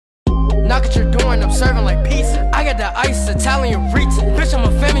Knock at your door and I'm serving like pizza. I got that ice Italian pizza. Bitch, I'm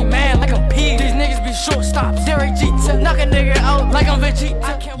a family man like I'm P. These niggas be shortstops. Derek Jeter. Knock a nigga out like I'm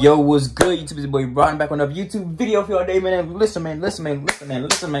Vegeta. Yo, what's good? YouTube is your boy Ron back on another YouTube video for y'all day, man. Listen, man. Listen,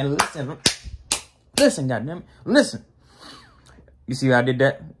 goddamn. Listen. You see how I did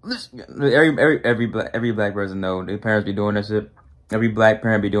that? Listen. Every black person know their parents be doing that shit. Every black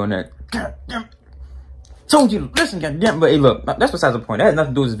parent be doing that. Goddamn. Told you, listen, goddamn. But hey, look, that's besides the point. That has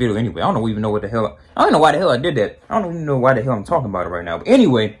nothing to do with this video anyway. I don't even know what the hell. I don't know why the hell I did that. I don't even know why the hell I'm talking about it right now. But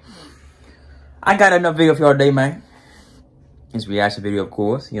anyway, I got another video for y'all today, man. It's a reaction video, of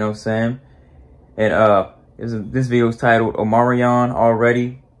course. You know what I'm saying? And this video is titled Omarion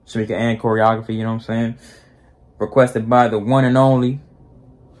Already, Shamika and Choreography. You know what I'm saying? Requested by the one and only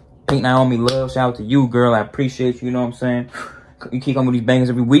Pink Naomi Love. Shout out to you, girl. I appreciate you. You know what I'm saying? You keep on with these bangers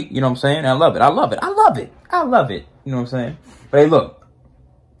every week. You know what I'm saying? I love it. I love it. I love it. I love it. You know what I'm saying? But hey, look.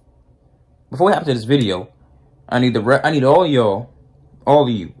 Before we hop to this video, I need all y'all, all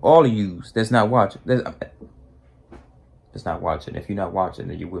of you that's not watching. That's not watching. If you're not watching,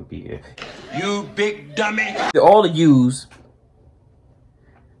 then you would be here. You big dummy. All of yous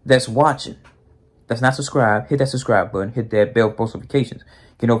that's watching, that's not subscribed, hit that subscribe button, hit that bell for notifications.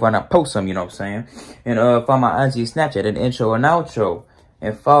 You know, if I not post some, you know what I'm saying? And follow my IG, Snapchat, an intro and outro.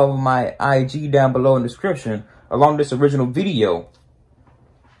 And follow my IG down below in the description along this original video.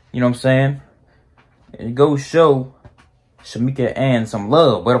 You know what I'm saying? And go show Shamika and some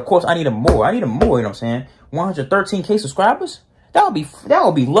love. But of course, I need them more. You know what I'm saying? 113K subscribers? That would be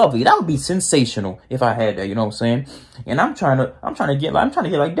lovely. That would be sensational if I had that, you know what I'm saying? And I'm trying to get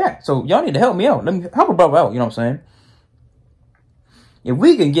like that. So y'all need to help me out. Let me help a brother out, you know what I'm saying? If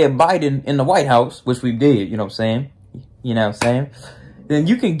we can get Biden in the White House, which we did, you know what I'm saying? You know what I'm saying? Then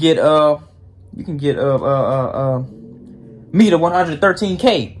you can get me to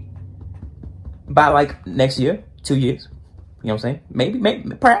 113K by like next year, 2 years. You know what I'm saying?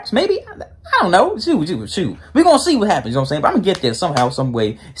 Maybe, perhaps, maybe. I don't know. Shoot. We're going to see what happens, you know what I'm saying? But I'm going to get there somehow, some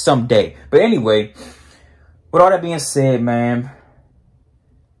way, someday. But anyway, with all that being said, man,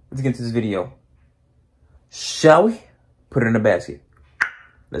 let's get into this video. Shall we? Put it in the basket.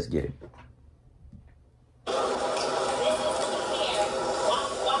 Let's get it.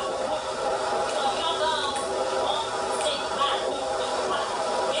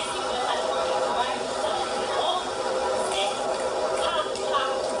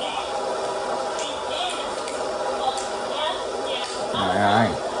 All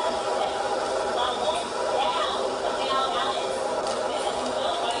right.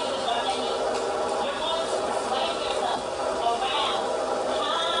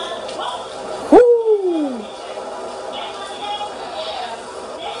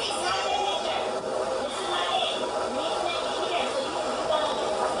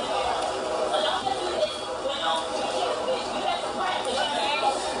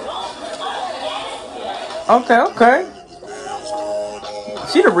 Okay.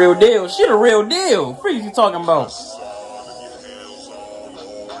 She the real deal. What are you talking about?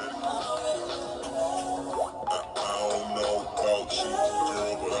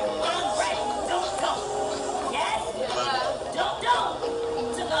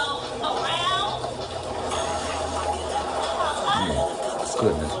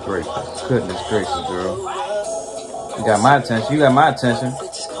 Goodness gracious, girl. You got my attention.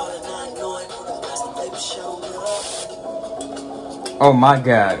 Oh my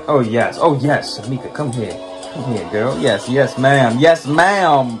God. Oh yes. Shamika, come here, girl. Yes, ma'am.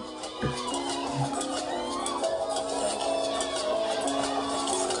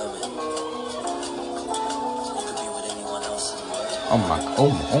 Oh my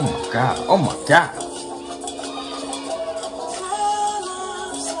God.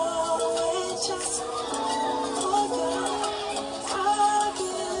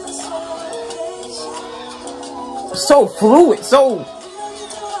 So fluid, oh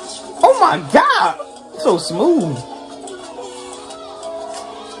my God, so smooth,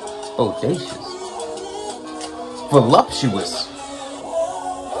 audacious, voluptuous.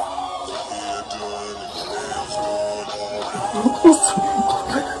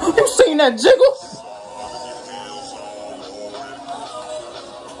 You seen that jiggle?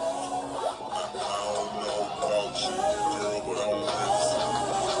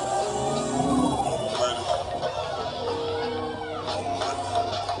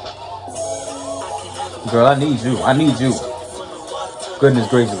 Girl, I need you. Goodness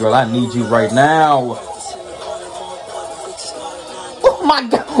gracious, girl, I need you right now. Oh my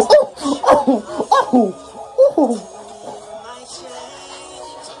God.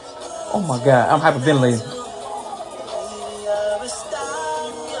 Oh my God, I'm hyperventilating.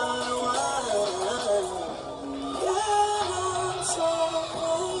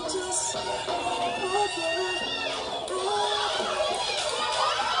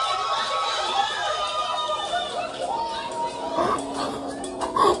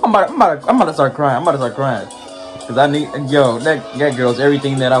 I'm about to start crying. I'm about to start crying. Cause I need, yo, that girl's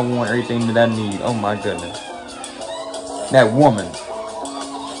everything that I want, everything that I need. Oh my goodness. That woman.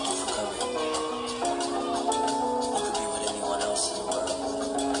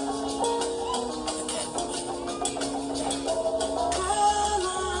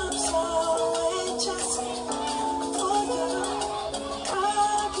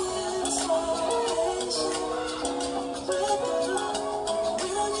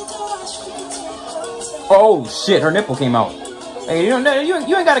 Oh shit, her nipple came out. Hey, you ain't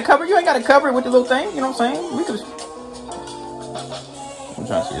gotta cover, you ain't gotta cover it with the little thing, you know what I'm saying? We could. I'm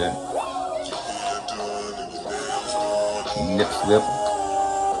trying to see that. Nip slip.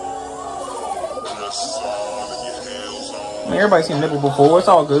 I mean, everybody's seen a nipple before, it's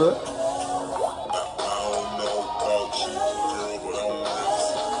all good.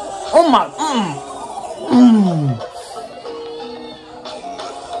 Oh my,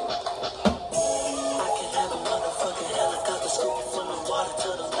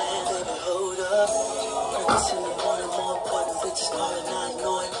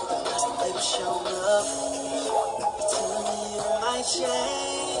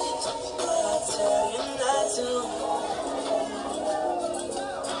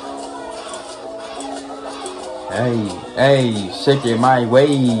 Hey, shake it my way.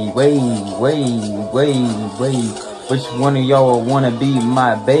 Which one of y'all wanna be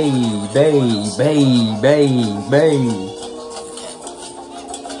my babe?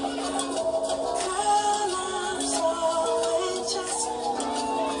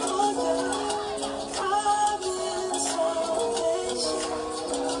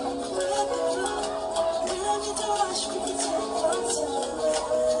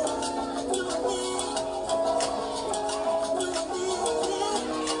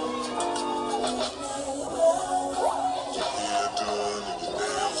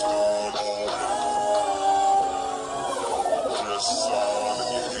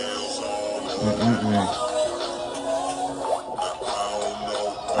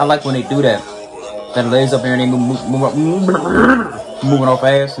 I like when they do that. That legs up there and they moving off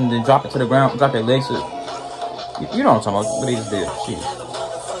fast and then drop it to the ground, drop their legs. You know what I'm talking about? What they just did. Shit.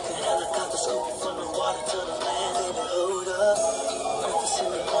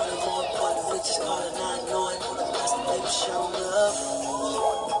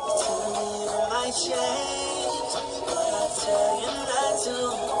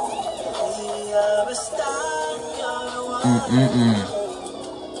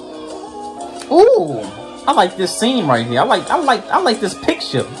 Ooh, I like this scene right here. I like this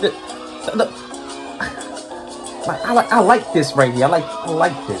picture. I like this right here. I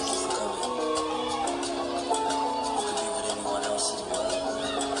like this.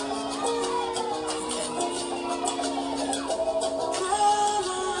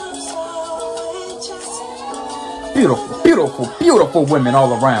 Beautiful women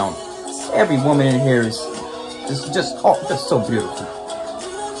all around. Every woman in here is just so beautiful.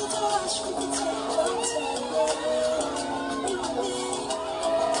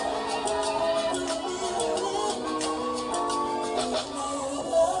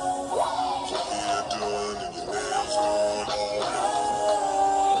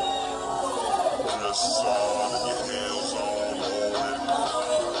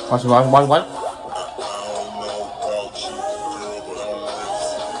 Watch.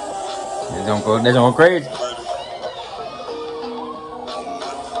 They don't go crazy.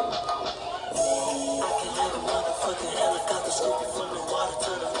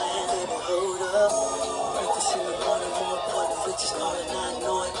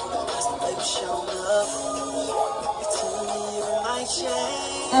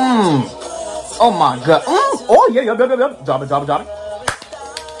 Oh my god. Oh yeah. Drop it.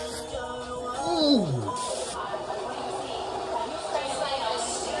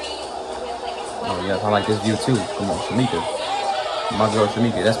 Oh yes, I like this view too. Come on, Shamika. My girl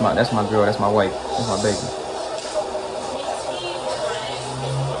Shamika. That's my girl, that's my wife. That's my baby.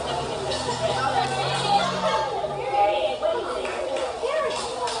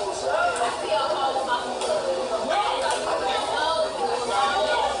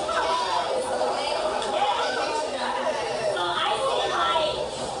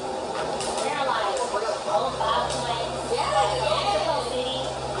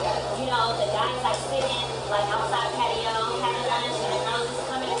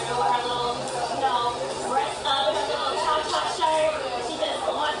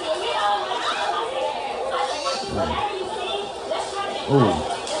 Ooh,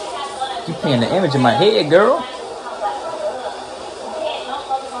 you painting the image in my head, girl.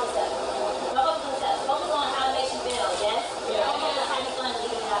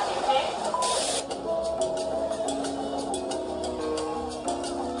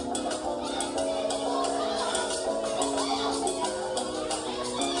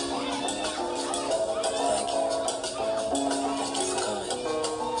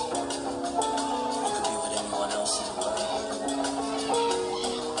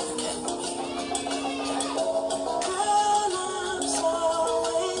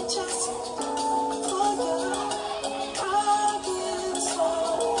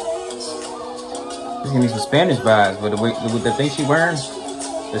 This give me some Spanish vibes with the way, with the thing she wearing,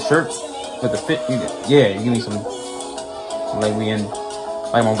 the shirt with the fit. Yeah, you give me some like we in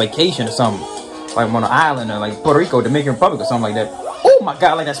like on vacation or something, like I'm on an island or like Puerto Rico, Dominican Republic or something like that. Oh my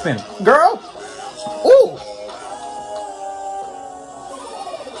God, like that spin, girl. Ooh.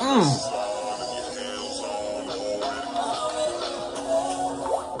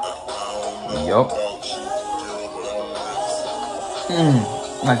 Yup.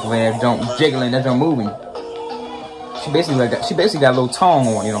 Like the way that don't jiggling, that don't moving. She basically like that. She basically got a little tongue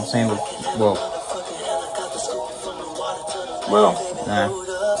on. You know what I'm saying? Well,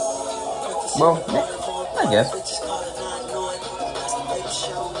 I guess.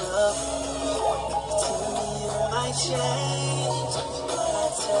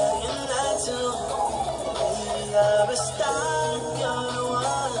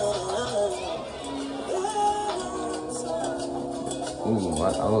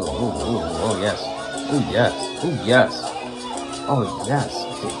 Oh yes. Oh yes. Oh yes. Oh yes.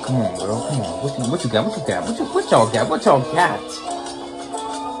 Okay, come on, girl. Come on. What you got? What y'all got? What y'all got?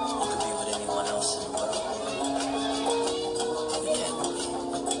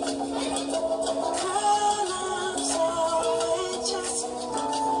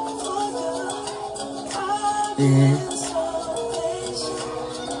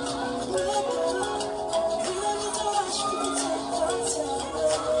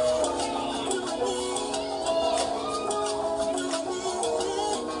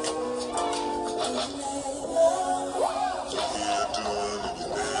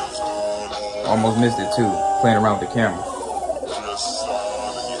 Almost missed it too, playing around with the camera.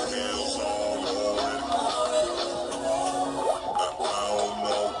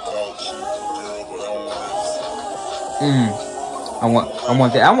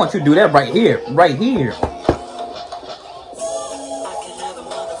 I want you to do that right here, right here.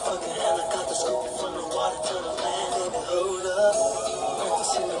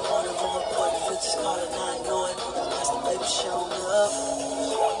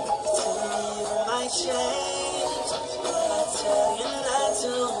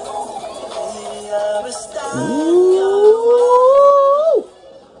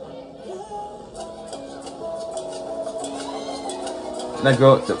 Let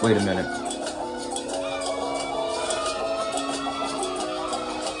go. Wait a minute.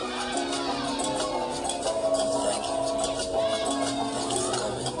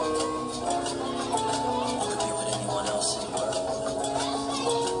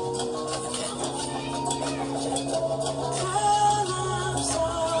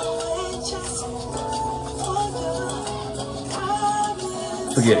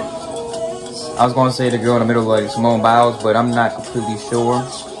 Forget it. I was gonna say the girl in the middle of like Simone Biles, but I'm not completely sure.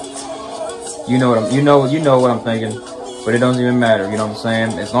 You know what you know what I'm thinking, but it doesn't even matter. You know what I'm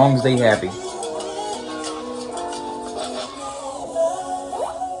saying? As long as they happy.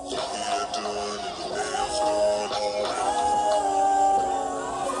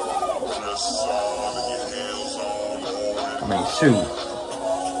 I mean, shoot.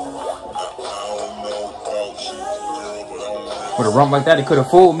 With a rump like that, it could have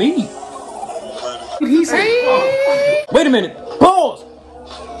fooled me. He said, wait a minute. Pause.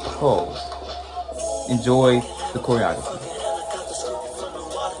 Pause. Enjoy the choreography.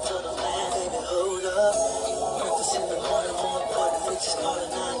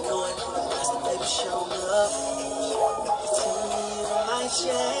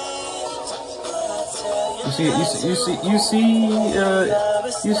 You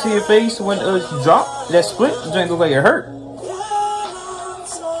see your face when you drop that split. It doesn't look like it hurt.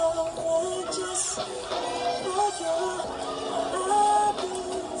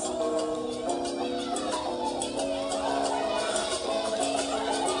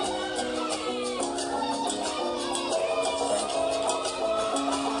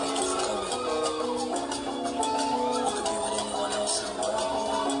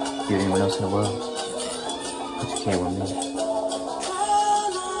 Anyone else in the world, but you can't with me.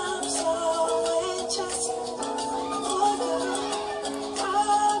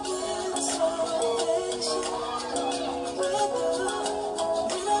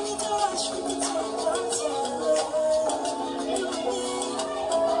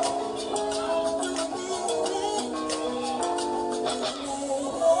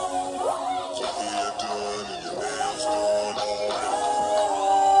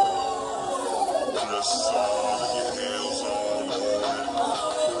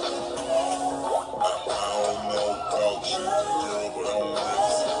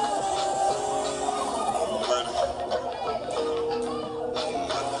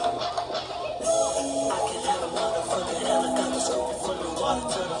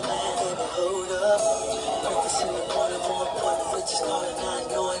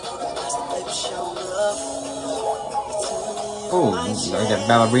 Oh, I got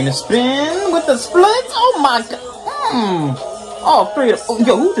ballerina spin with the splits. Oh my god. All three of them. Oh,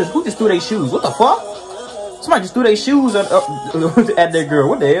 yo, who just threw their shoes? What the fuck? Somebody just threw their shoes at that girl.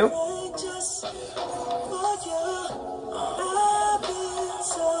 What the hell?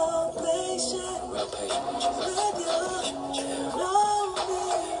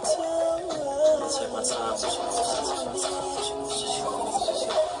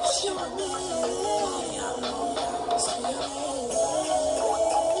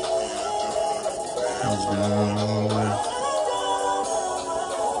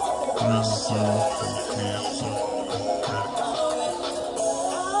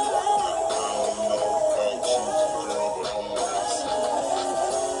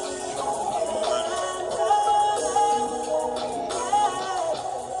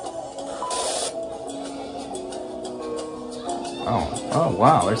 Oh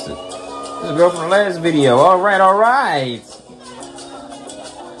wow, this is a girl from the last video. All right.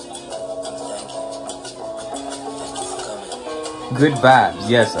 Good vibes,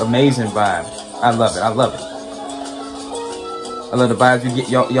 yes, amazing vibes. I love it. I love the vibes you get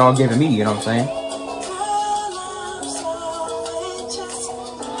y'all giving me. You know what I'm saying?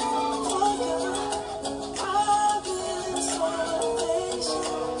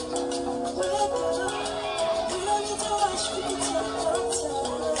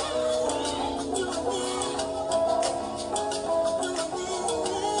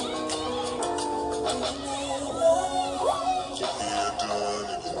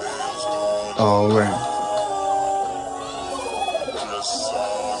 All right.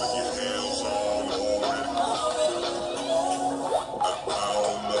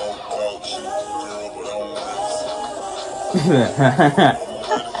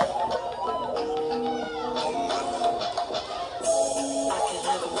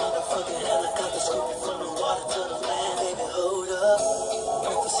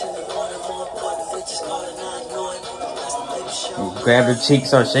 Grab her cheek,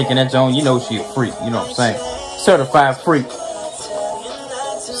 start shaking that joint. You know she a freak. You know what I'm saying? Certified freak.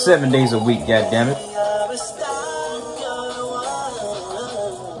 7 days a week, goddammit.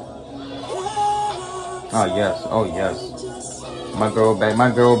 Oh yes, oh yes. My girl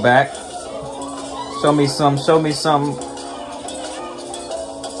back. Show me some.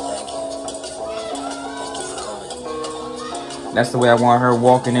 That's the way I want her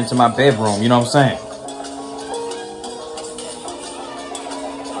walking into my bedroom. You know what I'm saying?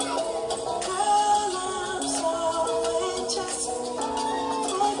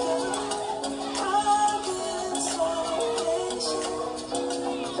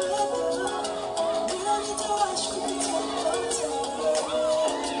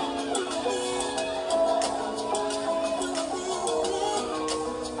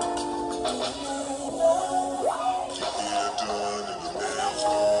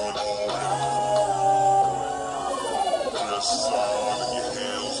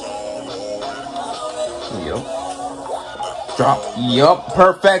 Drop. Yup.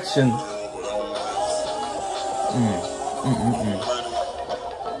 Perfection.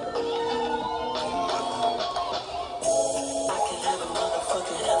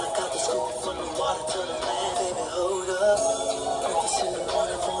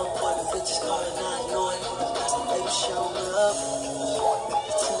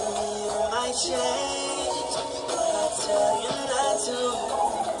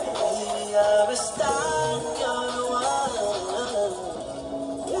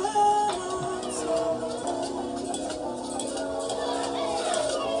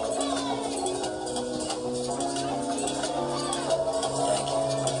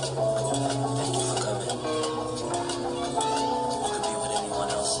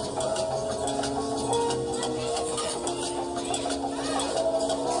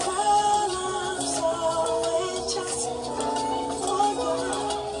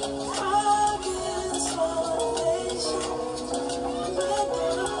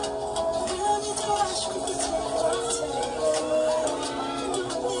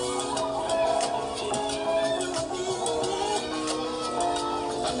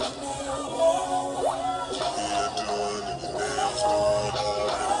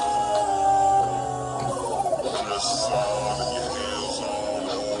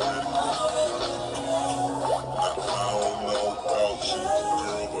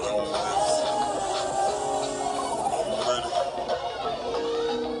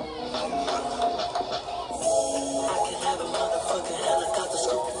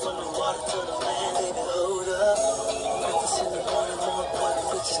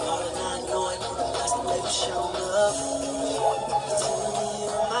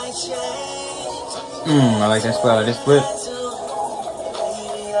 I like that split. I like this split.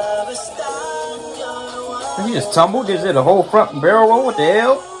 Did he just tumbled? Is it a whole front barrel roll? What the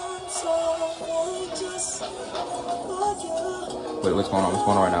hell? Wait, what's going on? What's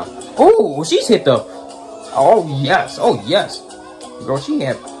going on right now? Oh, she's hit the. Oh yes. Oh yes. Girl, she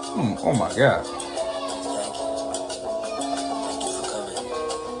had. Oh my god.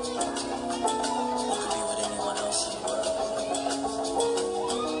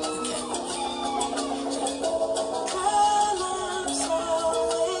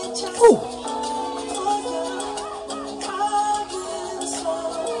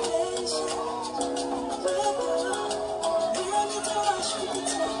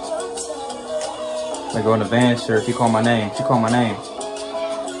 I go in the van, sure. She called my name. She called my name.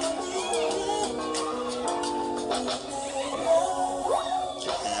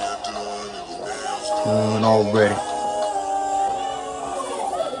 And already.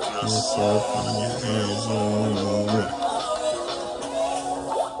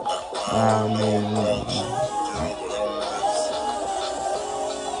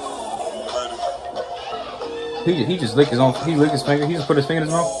 He just licked his own. He licked his finger. He just put his finger in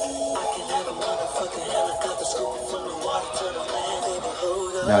his mouth.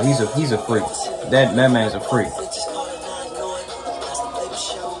 No, he's a freak. That man's a freak.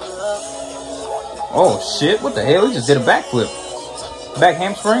 Oh shit! What the hell? He just did a backflip. Back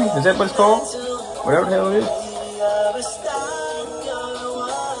hamstring? Is that what it's called? Whatever the hell it is.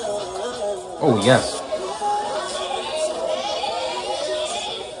 Oh yes.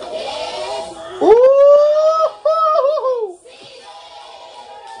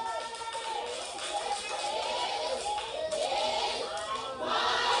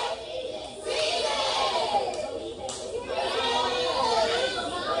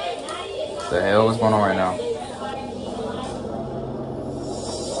 What the hell is going on right now?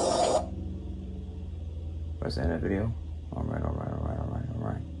 What's in that video? Alright.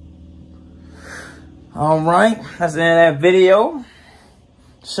 Alright, that's the end of that video.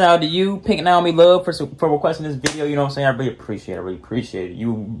 Shout out to you, Pink Naomi Love, for requesting this video. You know what I'm saying? I really appreciate it.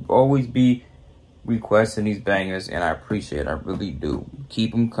 You always be requesting these bangers, and I appreciate it. I really do.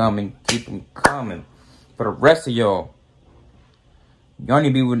 Keep them coming. For the rest of y'all, y'all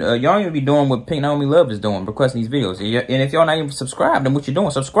need to be doing what Pink Naomi Love is doing, requesting these videos. And if y'all not even subscribed, then what you doing?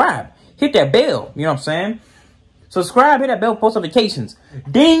 Subscribe. Hit that bell. You know what I'm saying? Subscribe, hit that bell, post notifications.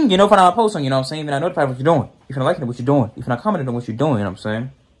 Ding! You know if I not post on, you know what I'm saying? If you're not notified what you're doing. If you're not liking it, what you're doing. If you're not commenting on what you're doing, you know what I'm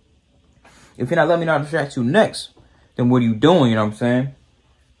saying? If you're not letting me know how to distract you next, then what are you doing, you know what I'm saying?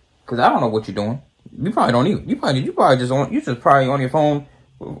 Because I don't know what you're doing. You probably don't even. You probably just on your phone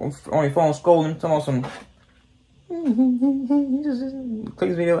scrolling, talking about some click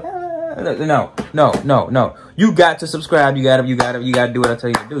this video. No. You got to subscribe. You gotta do what I tell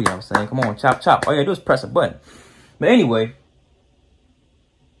you to do. You know what I'm saying? Come on, chop. All you gotta do is press a button. But anyway,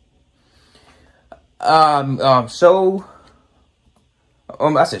 show.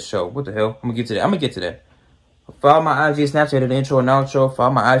 I said show. What the hell? I'm gonna get to that. Follow my IG, Snapchat at the intro and outro.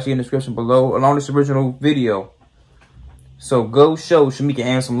 Follow my IG in the description below, along this original video. So go show Shamika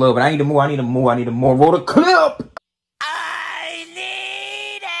and some love. But I need more. Roll the clip. I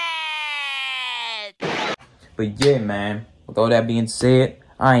need it. But yeah, man. With all that being said,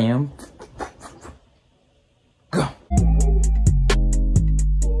 I am